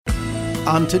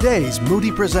On today's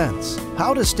Moody Presents,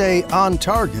 how to stay on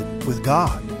target with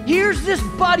God. Here's this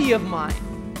buddy of mine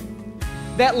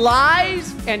that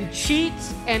lies and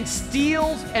cheats and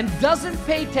steals and doesn't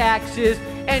pay taxes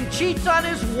and cheats on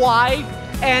his wife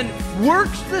and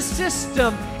works the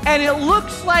system, and it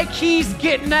looks like he's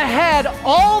getting ahead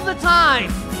all the time.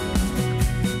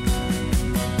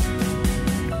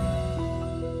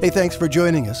 Hey, thanks for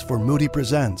joining us for Moody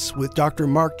Presents with Dr.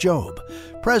 Mark Jobe,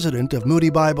 president of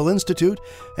Moody Bible Institute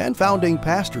and founding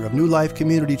pastor of New Life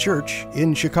Community Church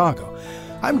in Chicago.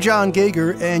 I'm John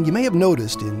Gager, and you may have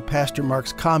noticed in Pastor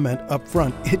Mark's comment up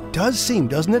front, it does seem,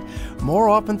 doesn't it, more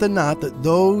often than not, that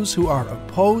those who are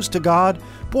opposed to God,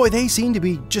 boy, they seem to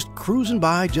be just cruising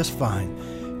by just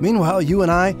fine. Meanwhile, you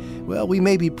and I, well, we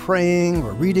may be praying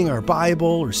or reading our Bible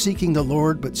or seeking the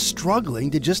Lord, but struggling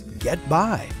to just get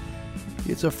by.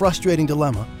 It's a frustrating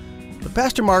dilemma, but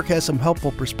Pastor Mark has some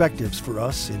helpful perspectives for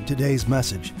us in today's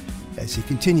message as he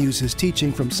continues his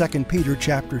teaching from 2 Peter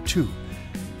chapter 2.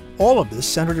 All of this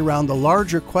centered around the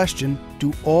larger question,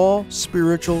 do all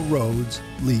spiritual roads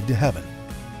lead to heaven?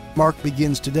 Mark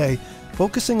begins today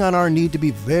focusing on our need to be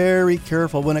very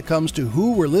careful when it comes to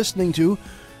who we're listening to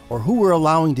or who we're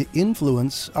allowing to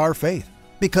influence our faith,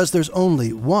 because there's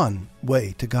only one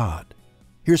way to God.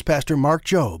 Here's Pastor Mark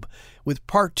Jobe with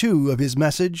part 2 of his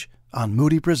message on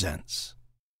Moody Presents.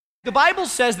 The Bible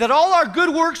says that all our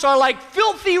good works are like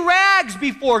filthy rags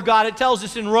before God, it tells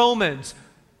us in Romans.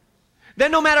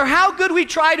 That no matter how good we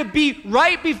try to be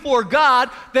right before God,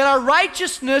 that our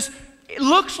righteousness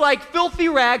looks like filthy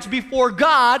rags before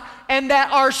God, and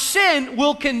that our sin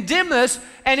will condemn us.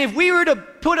 And if we were to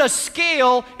put a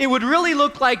scale, it would really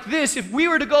look like this. If we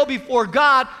were to go before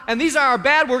God, and these are our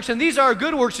bad works and these are our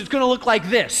good works, it's going to look like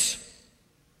this.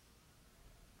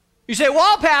 You say,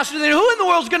 well, Pastor, then who in the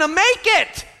world is going to make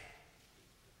it?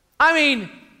 I mean,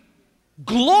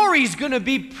 glory's going to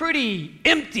be pretty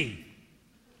empty.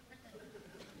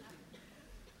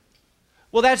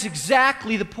 Well, that's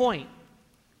exactly the point.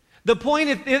 The point,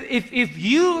 if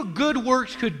your good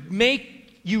works could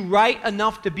make you right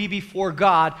enough to be before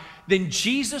God, then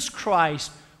Jesus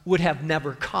Christ would have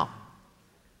never come.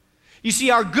 You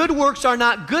see, our good works are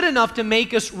not good enough to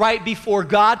make us right before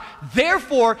God.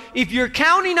 Therefore, if you're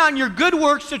counting on your good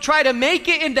works to try to make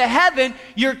it into heaven,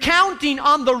 you're counting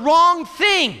on the wrong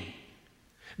thing.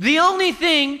 The only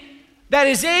thing that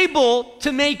is able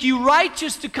to make you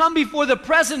righteous to come before the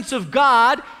presence of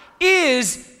God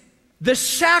is the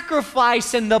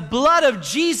sacrifice and the blood of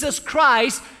Jesus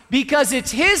Christ, because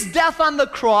it's His death on the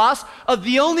cross of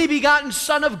the only begotten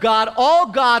Son of God,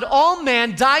 all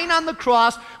man, dying on the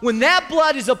cross. When that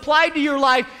blood is applied to your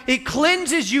life, it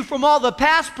cleanses you from all the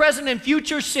past, present, and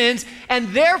future sins, and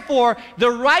therefore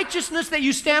the righteousness that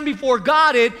you stand before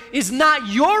God in is not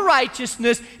your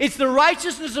righteousness, it's the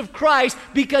righteousness of Christ,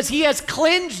 because He has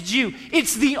cleansed you.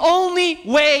 It's the only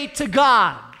way to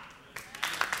God.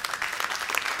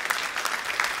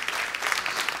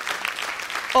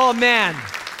 Oh man,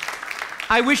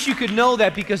 I wish you could know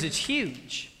that, because it's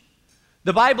huge.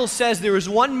 The Bible says there is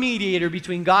one mediator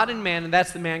between God and man, and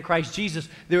that's the man Christ Jesus.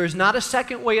 There is not a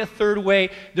second way, a third way.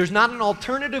 There's not an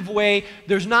alternative way.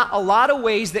 There's not a lot of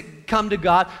ways that come to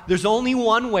God. There's only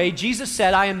one way. Jesus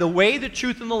said, I am the way, the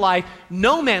truth, and the life.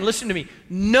 No man, listen to me,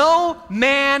 no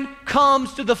man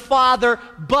comes to the Father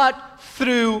but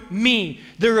through me.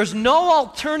 There is no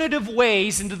alternative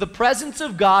ways into the presence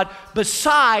of God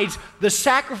besides the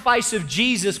sacrifice of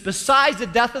Jesus, besides the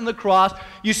death on the cross.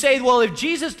 You say, well, if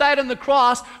Jesus died on the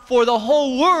cross for the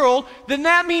whole world, then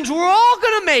that means we're all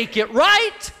going to make it,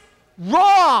 right?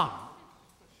 Wrong.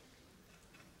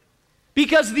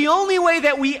 Because the only way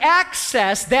that we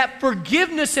access that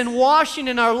forgiveness and washing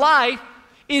in our life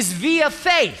is via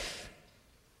faith.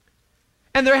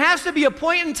 And there has to be a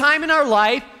point in time in our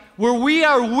life where we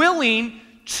are willing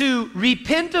to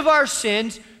repent of our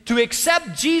sins, to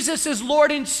accept Jesus as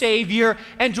Lord and Savior,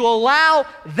 and to allow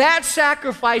that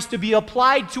sacrifice to be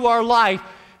applied to our life.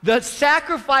 The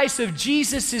sacrifice of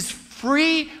Jesus is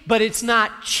free, but it's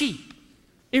not cheap.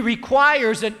 It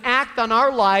requires an act on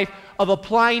our life of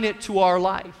applying it to our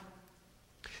life.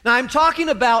 Now, I'm talking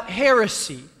about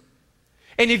heresy.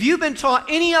 And if you've been taught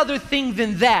any other thing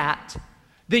than that,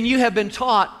 then you have been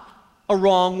taught a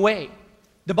wrong way.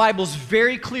 The Bible's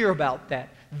very clear about that.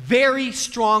 Very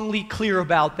strongly clear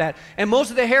about that. And most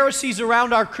of the heresies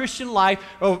around our Christian life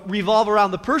revolve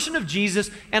around the person of Jesus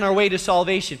and our way to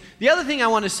salvation. The other thing I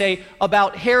want to say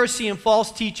about heresy and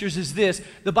false teachers is this.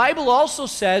 The Bible also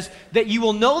says that you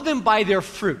will know them by their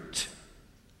fruit,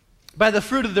 by the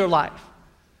fruit of their life.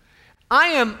 I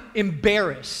am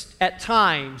embarrassed at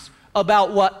times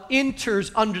about what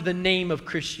enters under the name of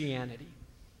Christianity.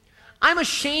 I'm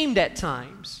ashamed at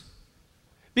times.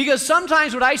 Because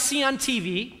sometimes what I see on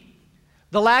TV,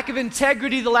 the lack of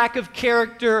integrity, the lack of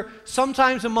character,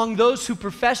 sometimes among those who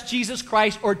profess Jesus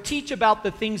Christ or teach about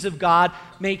the things of God,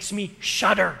 makes me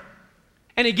shudder.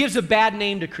 And it gives a bad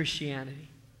name to Christianity.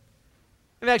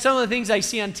 In fact, some of the things I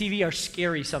see on TV are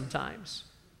scary sometimes.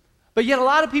 But yet a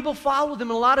lot of people follow them,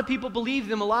 and a lot of people believe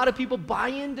them, a lot of people buy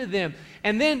into them.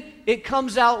 And then it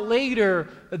comes out later,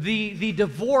 the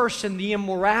divorce and the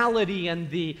immorality and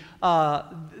the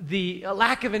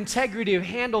lack of integrity of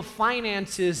handle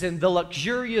finances and the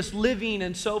luxurious living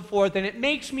and so forth. And it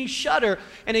makes me shudder,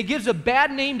 and it gives a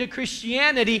bad name to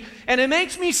Christianity, and it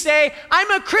makes me say, I'm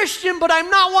a Christian, but I'm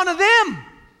not one of them.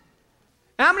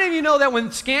 How many of you know that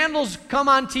when scandals come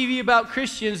on TV about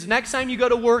Christians, next time you go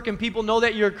to work and people know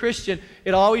that you're a Christian,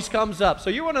 it always comes up? So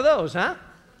you're one of those, huh?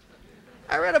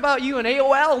 I read about you in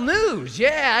AOL News.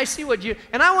 Yeah, I see what you...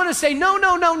 And I want to say,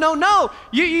 no.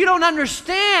 You don't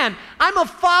understand. I'm a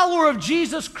follower of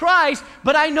Jesus Christ,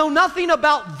 but I know nothing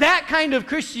about that kind of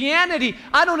Christianity.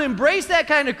 I don't embrace that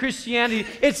kind of Christianity.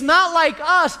 It's not like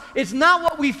us. It's not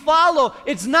what we follow.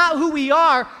 It's not who we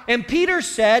are. And Peter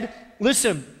said,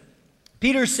 listen,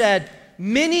 Peter said,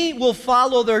 many will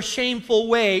follow their shameful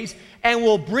ways and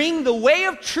will bring the way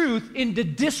of truth into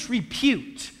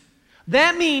disrepute.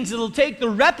 That means it'll take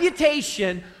the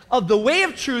reputation of the way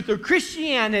of truth or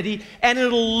Christianity and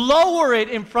it'll lower it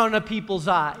in front of people's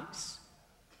eyes.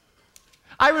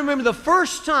 I remember the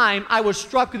first time I was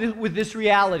struck with this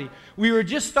reality. We were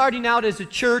just starting out as a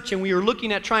church and we were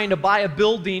looking at trying to buy a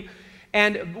building.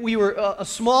 And we were a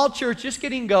small church just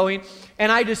getting going,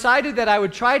 and I decided that I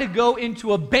would try to go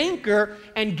into a banker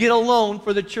and get a loan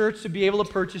for the church to be able to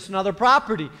purchase another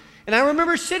property. And I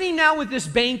remember sitting down with this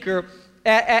banker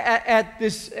at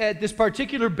this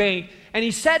particular bank, and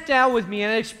he sat down with me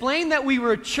and explained that we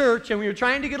were a church and we were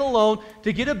trying to get a loan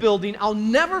to get a building. I'll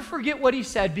never forget what he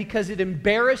said because it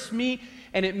embarrassed me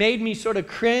and it made me sort of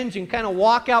cringe and kind of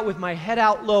walk out with my head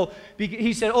out low.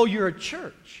 He said, "Oh, you're a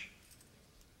church."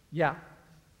 Yeah,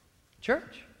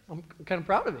 church. I'm kind of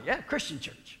proud of it. Yeah, Christian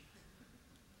church.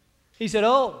 He said,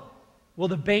 "Oh, well,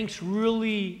 the bank's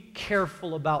really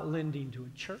careful about lending to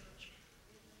a church."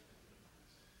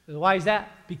 I said, "Why is that?"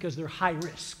 "Because they're high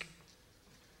risk."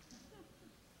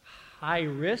 High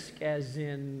risk as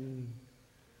in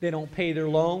they don't pay their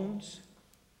loans.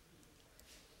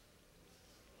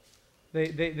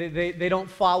 They don't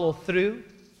follow through.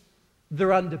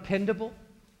 They're undependable.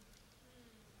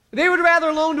 They would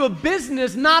rather loan to a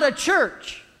business, not a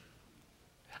church.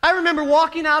 I remember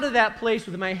walking out of that place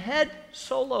with my head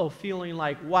so low, feeling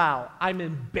like, wow, I'm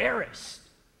embarrassed.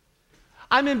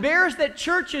 I'm embarrassed that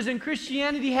churches and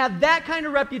Christianity have that kind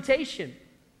of reputation.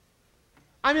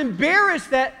 I'm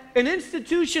embarrassed that an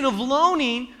institution of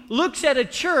loaning looks at a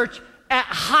church at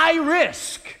high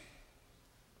risk.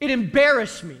 It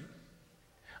embarrassed me.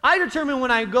 I determined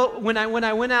when I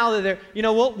went out of there, you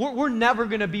know what, we're never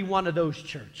going to be one of those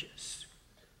churches.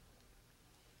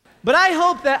 But I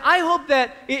hope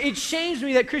that it shames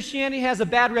me that Christianity has a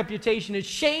bad reputation. It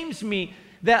shames me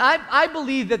that I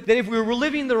believe that if we were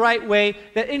living the right way,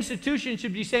 that institutions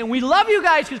should be saying, we love you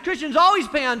guys because Christians always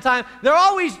pay on time. They're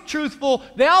always truthful.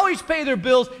 They always pay their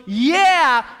bills.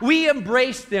 Yeah, we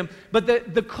embrace them. But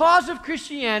the cause of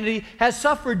Christianity has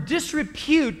suffered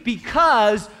disrepute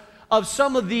because of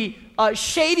some of the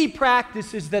shady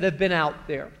practices that have been out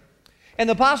there. And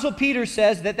the Apostle Peter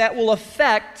says that will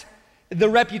affect the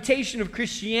reputation of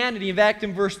Christianity. In fact,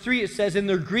 in verse 3 it says, "In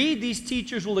their greed, these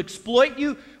teachers will exploit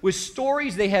you with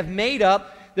stories they have made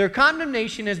up. Their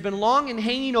condemnation has been long and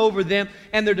hanging over them,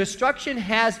 and their destruction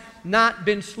has not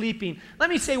been sleeping." Let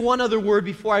me say one other word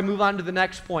before I move on to the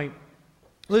next point.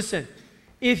 Listen,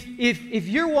 if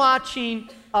you're watching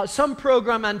some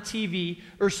program on TV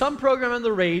or some program on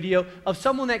the radio of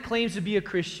someone that claims to be a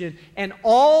Christian and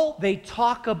all they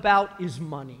talk about is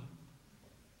money,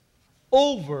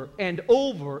 over and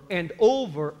over and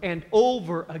over and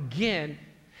over again,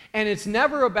 and it's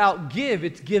never about give,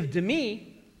 it's give to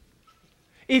me.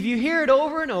 If you hear it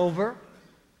over and over,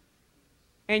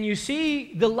 and you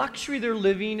see the luxury they're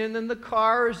living in, and the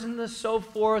cars and the so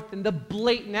forth, and the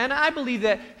blatant, and I believe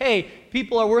that, hey,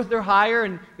 people are worth their hire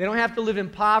and they don't have to live in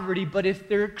poverty, but if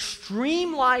they're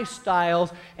extreme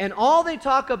lifestyles and all they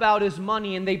talk about is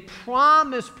money and they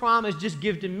promise, just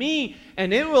give to me,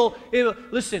 and it will,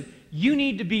 listen, you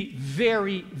need to be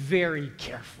very, very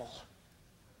careful.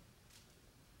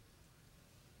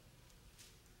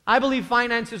 I believe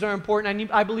finances are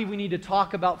important. I believe we need to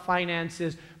talk about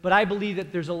finances, but I believe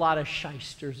that there's a lot of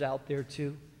shysters out there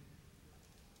too.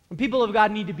 And people of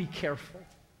God need to be careful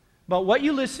about what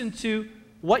you listen to,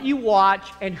 what you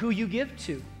watch, and who you give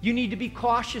to. You need to be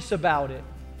cautious about it.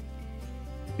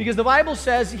 Because the Bible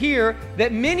says here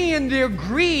that many in their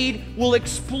greed will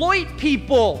exploit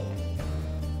people.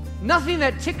 Nothing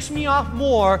that ticks me off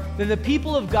more than the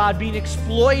people of God being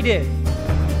exploited.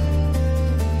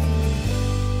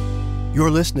 You're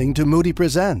listening to Moody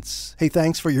Presents. Hey,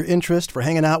 thanks for your interest, for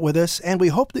hanging out with us, and we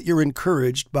hope that you're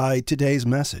encouraged by today's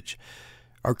message.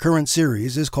 Our current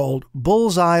series is called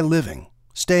Bullseye Living,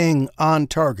 Staying on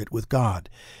Target with God.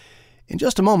 In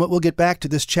just a moment, we'll get back to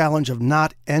this challenge of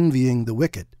not envying the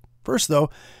wicked. First, though,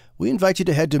 we invite you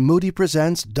to head to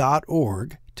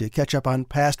moodypresents.org to catch up on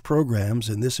past programs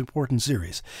in this important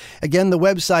series. Again, the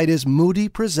website is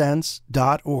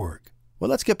moodypresents.org. Well,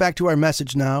 let's get back to our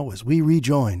message now as we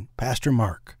rejoin Pastor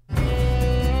Mark. I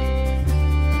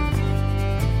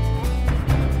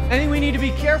think we need to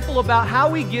be careful about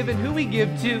how we give and who we give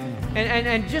to,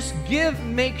 and just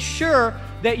make sure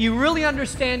that you really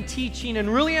understand teaching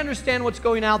and really understand what's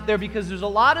going out there, because there's a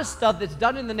lot of stuff that's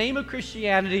done in the name of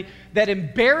Christianity that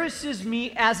embarrasses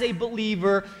me as a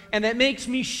believer and that makes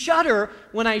me shudder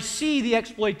when I see the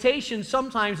exploitation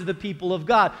sometimes of the people of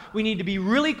God. We need to be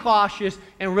really cautious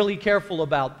and really careful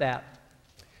about that.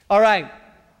 All right.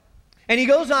 And he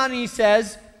goes on and he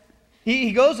says,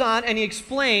 he goes on and he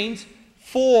explains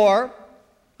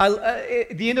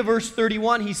at the end of verse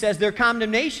 31, he says, their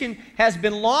condemnation has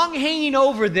been long hanging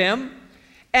over them,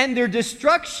 and their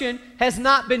destruction has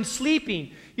not been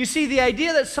sleeping. You see, the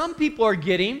idea that some people are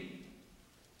getting,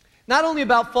 not only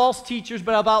about false teachers,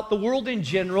 but about the world in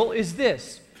general, is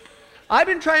this. I've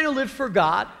been trying to live for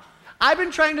God. I've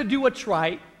been trying to do what's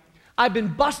right. I've been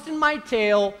busting my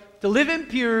tail to live in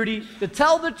purity, to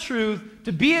tell the truth,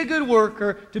 to be a good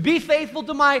worker, to be faithful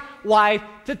to my wife,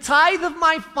 to tithe of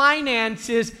my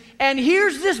finances. And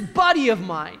here's this buddy of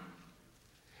mine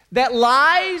that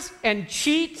lies and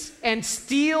cheats and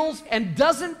steals and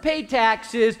doesn't pay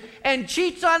taxes and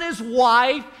cheats on his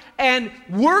wife and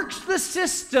works the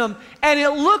system, and it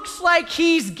looks like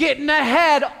he's getting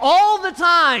ahead all the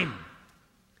time.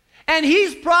 And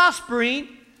he's prospering,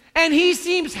 and he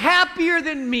seems happier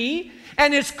than me,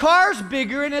 and his car's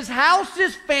bigger, and his house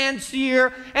is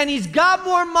fancier, and he's got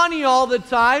more money all the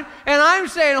time. And I'm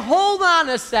saying, hold on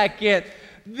a second.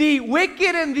 The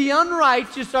wicked and the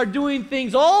unrighteous are doing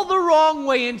things all the wrong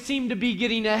way and seem to be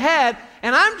getting ahead,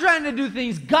 and I'm trying to do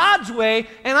things God's way,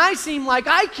 and I seem like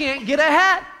I can't get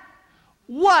ahead.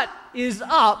 What is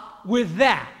up with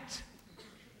that?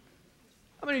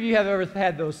 How many of you have ever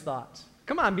had those thoughts?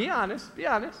 Come on, be honest, be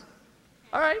honest.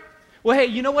 All right. Well, hey,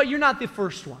 you know what? You're not the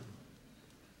first one.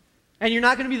 And you're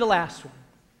not going to be the last one.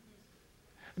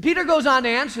 Peter goes on to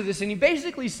answer this, and he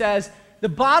basically says, the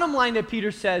bottom line that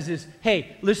Peter says is,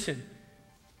 hey, listen,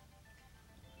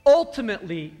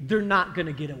 ultimately, they're not going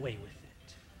to get away with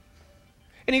it.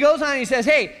 And he goes on and he says,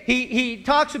 hey, he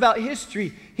talks about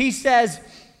history. He says,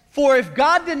 for if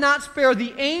God did not spare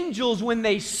the angels when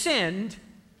they sinned,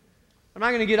 I'm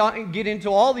not going to get into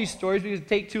all these stories because it would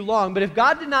take too long, but if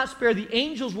God did not spare the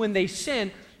angels when they sinned,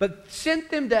 but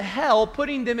sent them to hell,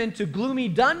 putting them into gloomy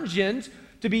dungeons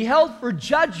to be held for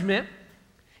judgment,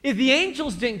 if the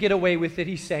angels didn't get away with it,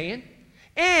 he's saying,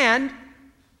 and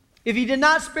if he did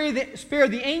not spare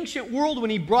the ancient world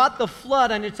when he brought the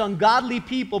flood on its ungodly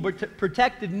people but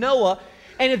protected Noah,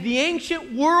 and if the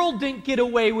ancient world didn't get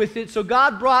away with it, so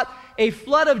God brought a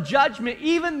flood of judgment,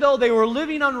 even though they were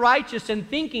living unrighteous and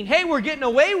thinking, hey, we're getting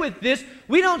away with this,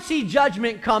 we don't see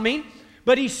judgment coming,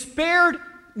 but he spared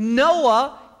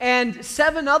Noah and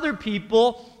 7 other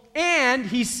people, and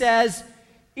he says,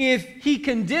 if he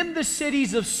condemned the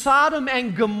cities of Sodom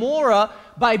and Gomorrah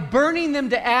by burning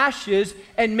them to ashes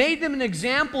and made them an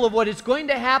example of what is going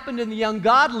to happen to the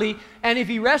ungodly, and if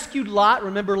he rescued Lot,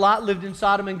 remember Lot lived in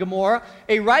Sodom and Gomorrah,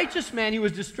 a righteous man who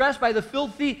was distressed by the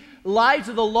filthy lives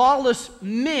of the lawless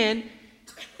men,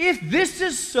 if this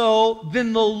is so,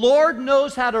 then the Lord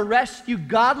knows how to rescue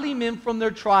godly men from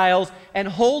their trials and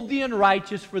hold the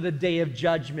unrighteous for the day of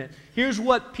judgment. Here's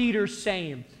what Peter's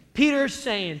saying. Peter's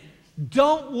saying,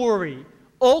 don't worry.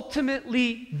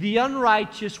 Ultimately, the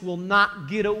unrighteous will not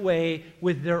get away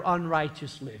with their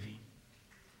unrighteous living.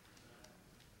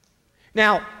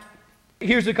 Now,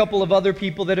 here's a couple of other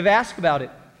people that have asked about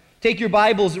it. Take your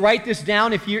Bibles, write this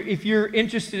down if you're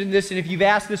interested in this and if you've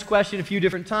asked this question a few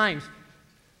different times.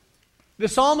 The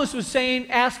psalmist was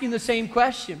asking the same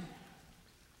question.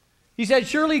 He said,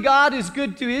 surely God is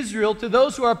good to Israel, to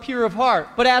those who are pure of heart.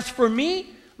 But as for me,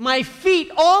 my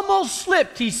feet almost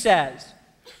slipped, he says.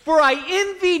 For I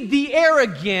envied the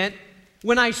arrogant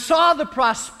when I saw the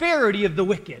prosperity of the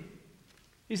wicked.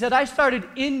 He said, I started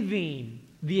envying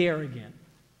the arrogant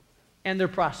and their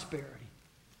prosperity.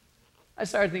 I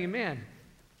started thinking, man,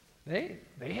 they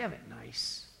have it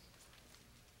nice.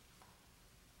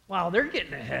 Wow, they're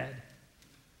getting ahead.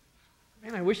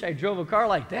 Man, I wish I drove a car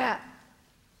like that.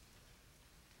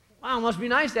 Wow, it must be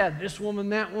nice to have this woman,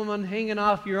 that woman hanging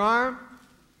off your arm.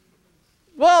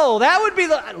 Whoa, that would be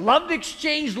I'd love to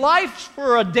exchange lives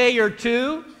for a day or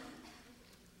two.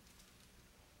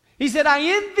 He said, I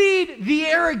envied the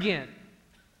arrogant.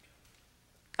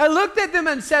 I looked at them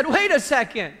and said, wait a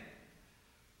second.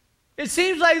 It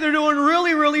seems like they're doing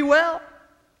really, really well.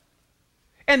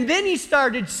 And then he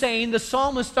started saying, the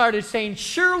psalmist started saying,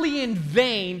 surely in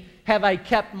vain have I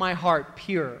kept my heart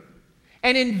pure.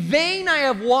 And in vain I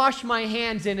have washed my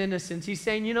hands in innocence. He's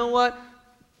saying, you know what?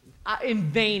 In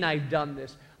vain I've done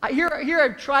this. Here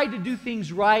I've tried to do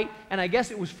things right, and I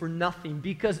guess it was for nothing.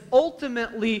 Because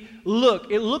ultimately, look,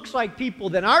 it looks like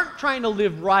people that aren't trying to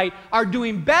live right are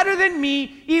doing better than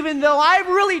me, even though I've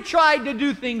really tried to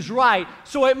do things right.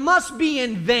 So it must be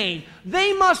in vain.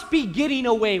 They must be getting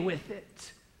away with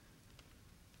it.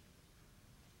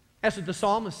 That's what the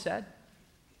psalmist said.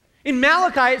 In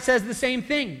Malachi, it says the same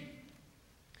thing.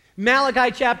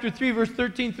 Malachi chapter 3, verse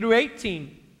 13 through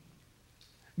 18.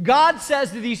 God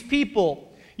says to these people,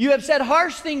 you have said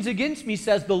harsh things against me,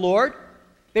 says the Lord.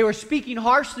 They were speaking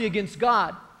harshly against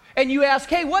God. And you ask,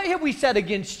 hey, what have we said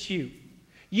against you?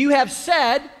 You have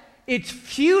said it's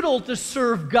futile to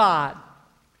serve God.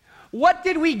 What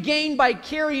did we gain by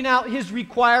carrying out his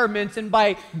requirements and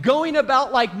by going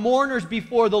about like mourners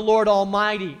before the Lord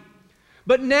Almighty?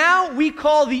 But now we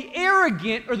call the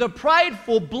arrogant or the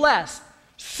prideful blessed.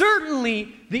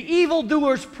 Certainly the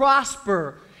evildoers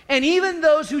prosper, and even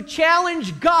those who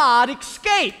challenge God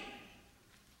escape.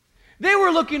 They were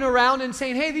looking around and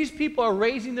saying, hey, these people are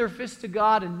raising their fists to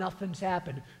God and nothing's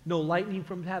happened. No lightning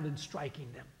from heaven striking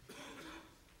them.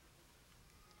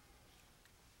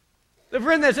 The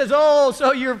friend that says, oh,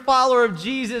 so you're a follower of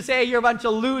Jesus. Hey, you're a bunch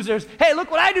of losers. Hey, look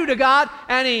what I do to God.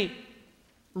 And he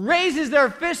raises their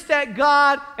fist at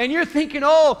God, and you're thinking,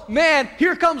 oh, man,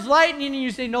 here comes lightning. And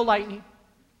you say, no lightning.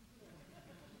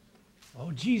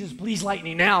 Oh, Jesus, please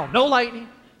lightning now. No lightning.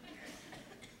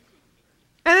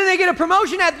 And then they get a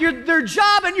promotion at their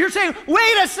job, and you're saying,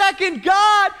 wait a second,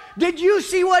 God, did you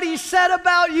see what he said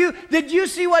about you? Did you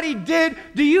see what he did?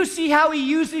 Do you see how he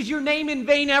uses your name in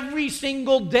vain every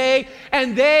single day?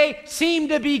 And they seem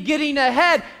to be getting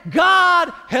ahead.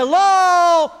 God,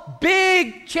 hello,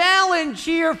 big challenge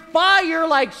here, fire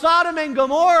like Sodom and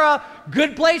Gomorrah,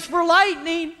 good place for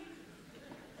lightning.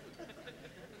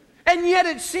 And yet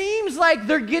it seems like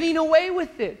they're getting away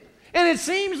with it. And it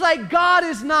seems like God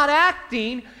is not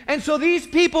acting. And so these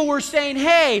people were saying,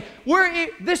 hey,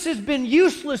 this has been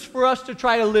useless for us to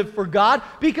try to live for God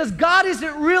because God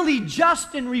isn't really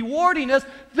just in rewarding us.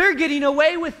 They're getting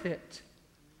away with it.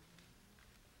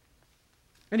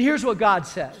 And here's what God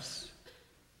says.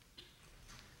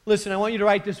 Listen, I want you to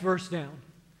write this verse down.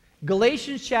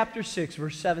 Galatians chapter 6,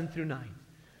 verse 7 through 9.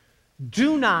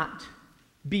 Do not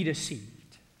be deceived.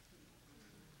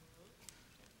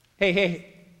 Hey,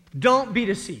 don't be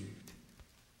deceived.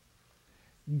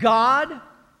 God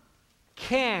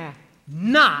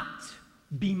cannot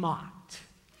be mocked.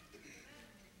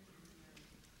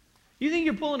 You think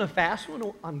you're pulling a fast one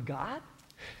on God?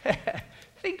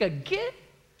 Think again.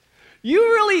 You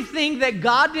really think that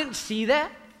God didn't see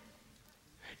that?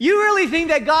 You really think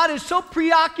that God is so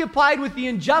preoccupied with the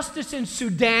injustice in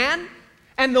Sudan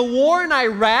and the war in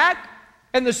Iraq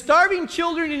and the starving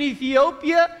children in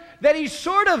Ethiopia that he's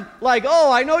sort of like,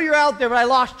 oh, I know you're out there, but I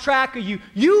lost track of you.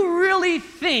 You really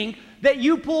think that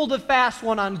you pulled a fast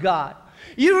one on God.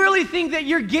 You really think that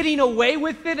you're getting away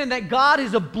with it and that God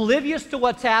is oblivious to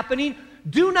what's happening?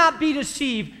 Do not be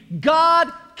deceived.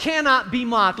 God cannot be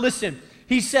mocked. Listen,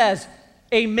 he says,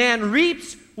 a man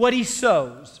reaps what he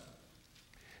sows.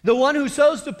 The one who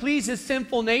sows to please his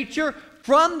sinful nature,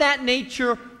 from that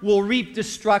nature will reap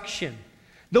destruction.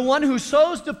 The one who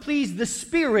sows to please the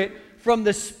Spirit, from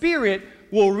the Spirit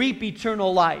will reap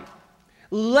eternal life.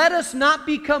 Let us not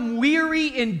become weary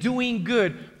in doing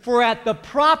good, for at the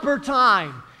proper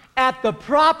time,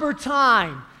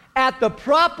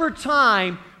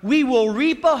 we will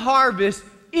reap a harvest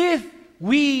if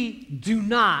we do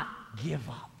not give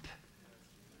up.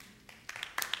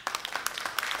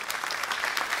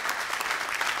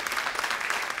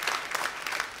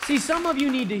 See, some of you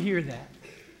need to hear that.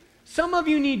 Some of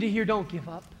you need to hear, don't give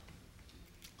up.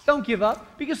 Don't give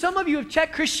up. Because some of you have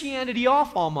checked Christianity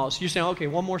off almost. You're saying, okay,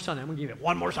 one more Sunday. I'm going to give it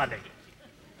one more Sunday.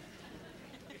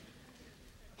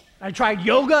 I tried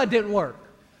yoga, it didn't work.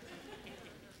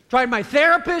 Tried my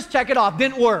therapist, check it off,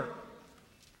 didn't work.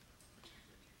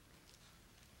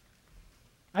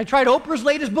 I tried Oprah's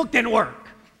latest book, didn't work.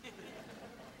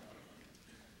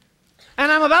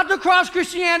 And I'm about to cross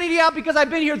Christianity out because I've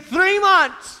been here 3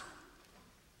 months.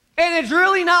 And it's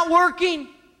really not working.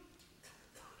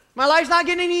 My life's not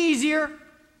getting any easier.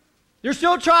 There's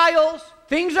still trials.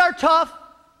 Things are tough.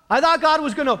 I thought God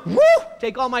was going to,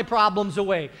 take all my problems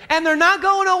away. And they're not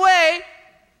going away.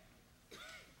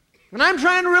 And I'm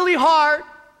trying really hard.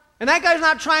 And that guy's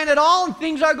not trying at all, and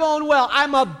things are going well.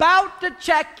 I'm about to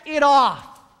check it off.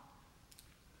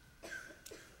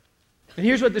 And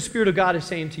here's what the Spirit of God is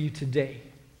saying to you today.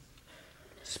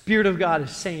 The Spirit of God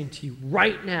is saying to you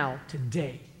right now,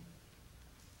 today,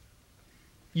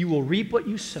 you will reap what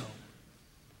you sow.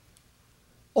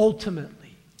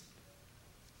 Ultimately,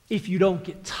 if you don't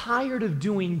get tired of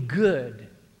doing good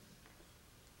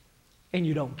and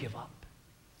you don't give up.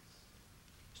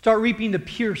 Start reaping the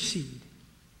pure seed.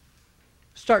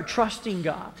 Start trusting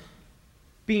God,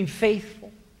 being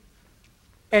faithful.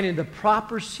 And in the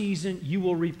proper season, you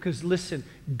will reap. Because listen,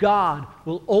 God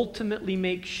will ultimately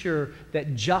make sure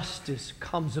that justice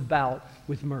comes about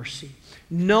with mercy.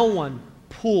 No one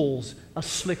pulls a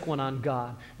slick one on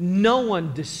God. No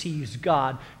one deceives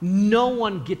God. No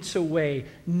one gets away.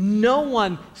 No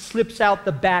one slips out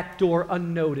the back door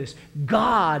unnoticed.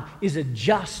 God is a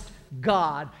just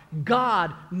God.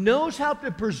 God knows how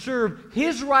to preserve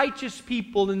His righteous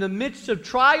people in the midst of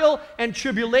trial and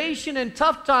tribulation and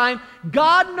tough time.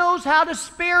 God knows how to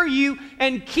spare you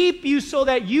and keep you so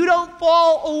that you don't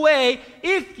fall away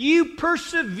if you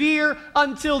persevere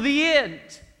until the end.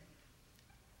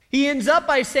 He ends up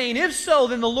by saying, if so,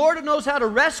 then the Lord knows how to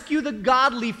rescue the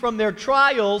godly from their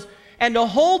trials and to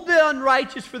hold the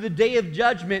unrighteous for the day of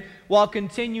judgment while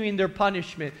continuing their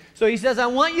punishment. So he says, I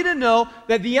want you to know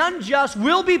that the unjust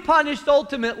will be punished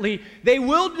ultimately. They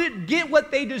will get what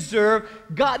they deserve.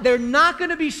 God, they're not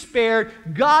going to be spared.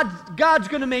 God's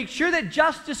going to make sure that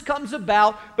justice comes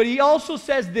about. But he also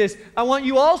says this, I want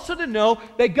you also to know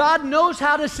that God knows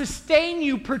how to sustain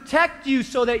you, protect you,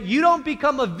 so that you don't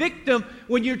become a victim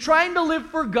when you're trying to live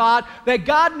for God, that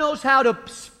God knows how to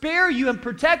spare you and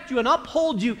protect you and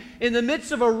uphold you in the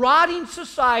midst of a rotting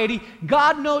society.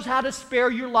 God knows how to spare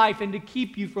your life and to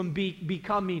keep you from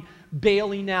becoming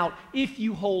bailing out if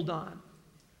you hold on.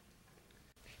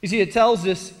 You see, it tells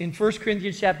us in 1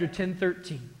 Corinthians chapter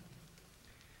 10:13,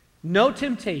 no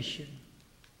temptation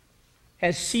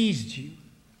has seized you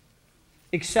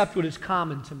except what is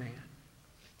common to man.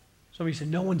 Somebody said,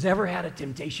 no one's ever had a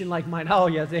temptation like mine. Oh,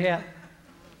 yes, they have.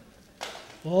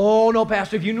 Oh, no,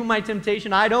 Pastor, if you knew my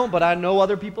temptation, I don't, but I know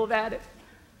other people have had it.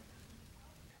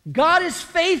 God is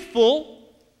faithful.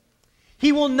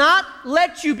 He will not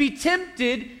let you be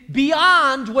tempted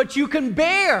beyond what you can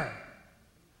bear.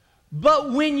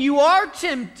 But when you are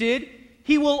tempted,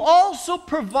 He will also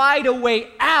provide a way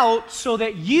out so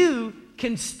that you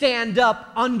can stand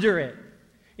up under it.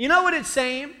 You know what it's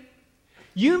saying?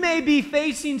 You may be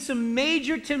facing some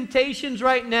major temptations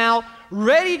right now,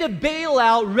 ready to bail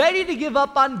out, ready to give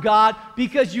up on God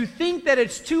because you think that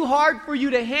it's too hard for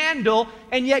you to handle,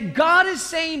 and yet God is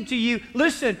saying to you,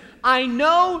 listen, I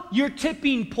know your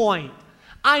tipping point.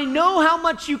 I know how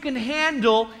much you can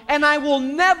handle, and I will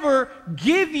never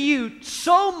give you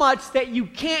so much that you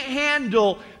can't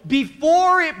handle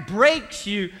before it breaks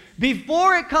you.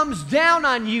 Before it comes down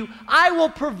on you, I will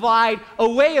provide a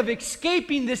way of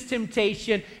escaping this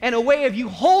temptation and a way of you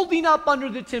holding up under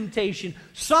the temptation.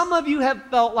 Some of you have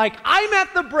felt like, I'm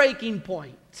at the breaking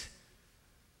point.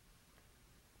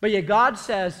 But yet God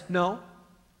says, no,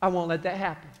 I won't let that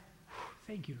happen.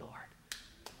 Thank you, Lord.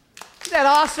 Isn't that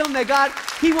awesome that God,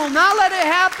 He will not let it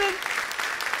happen?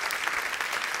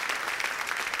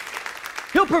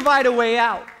 He'll provide a way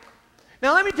out.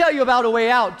 Now let me tell you about a way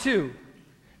out too.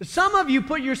 Some of you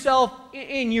put yourself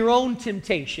in your own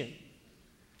temptation.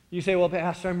 You say, well,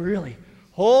 Pastor,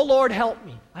 oh, Lord, help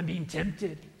me. I'm being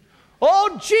tempted.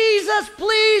 Oh, Jesus,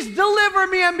 please deliver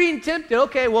me. I'm being tempted.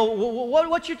 Okay, well,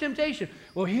 what's your temptation?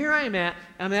 Well, here I'm at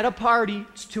a party.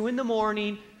 It's 2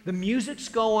 a.m. The music's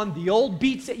going. The old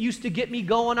beats that used to get me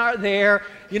going are there.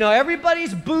 You know,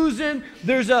 everybody's boozing.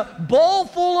 There's a bowl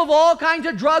full of all kinds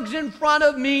of drugs in front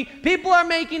of me. People are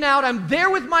making out. I'm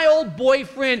there with my old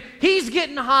boyfriend. He's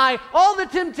getting high. All the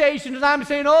temptations. And I'm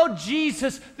saying, oh,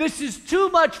 Jesus, this is too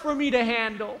much for me to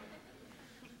handle.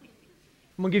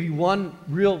 I'm going to give you one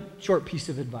real short piece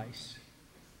of advice.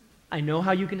 I know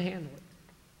how you can handle it.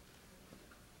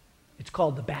 It's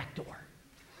called the back door.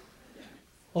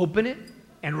 Open it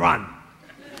and run.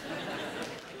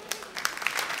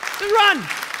 Just run.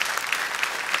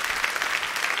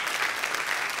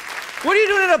 What are you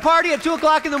doing at a party at 2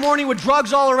 o'clock in the morning with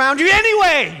drugs all around you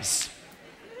anyways?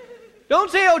 Don't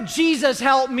say, oh, Jesus,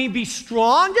 help me be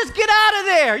strong. Just get out of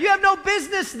there. You have no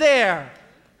business there.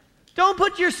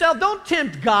 Don't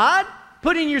tempt God,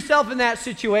 putting yourself in that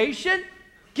situation.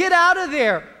 Get out of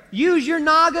there. Use your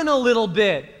noggin a little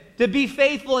bit to be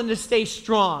faithful and to stay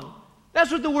strong.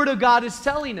 That's what the Word of God is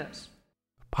telling us.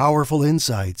 Powerful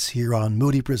insights here on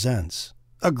Moody Presents.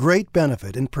 A great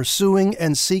benefit in pursuing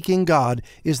and seeking God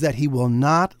is that He will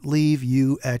not leave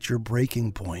you at your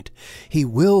breaking point. He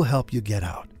will help you get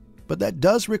out. But that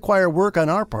does require work on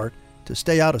our part to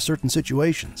stay out of certain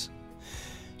situations.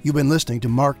 You've been listening to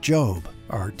Mark Jobe,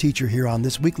 our teacher here on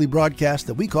this weekly broadcast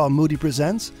that we call Moody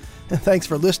Presents. Thanks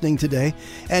for listening today.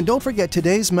 And don't forget,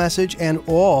 today's message and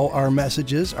all our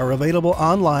messages are available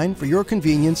online for your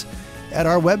convenience at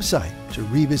our website to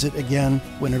revisit again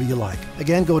whenever you like.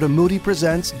 Again, go to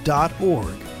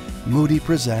moodypresents.org,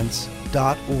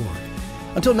 moodypresents.org.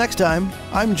 Until next time,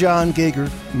 I'm John Gager.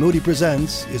 Moody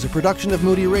Presents is a production of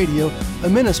Moody Radio, a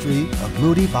ministry of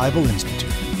Moody Bible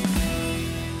Institute.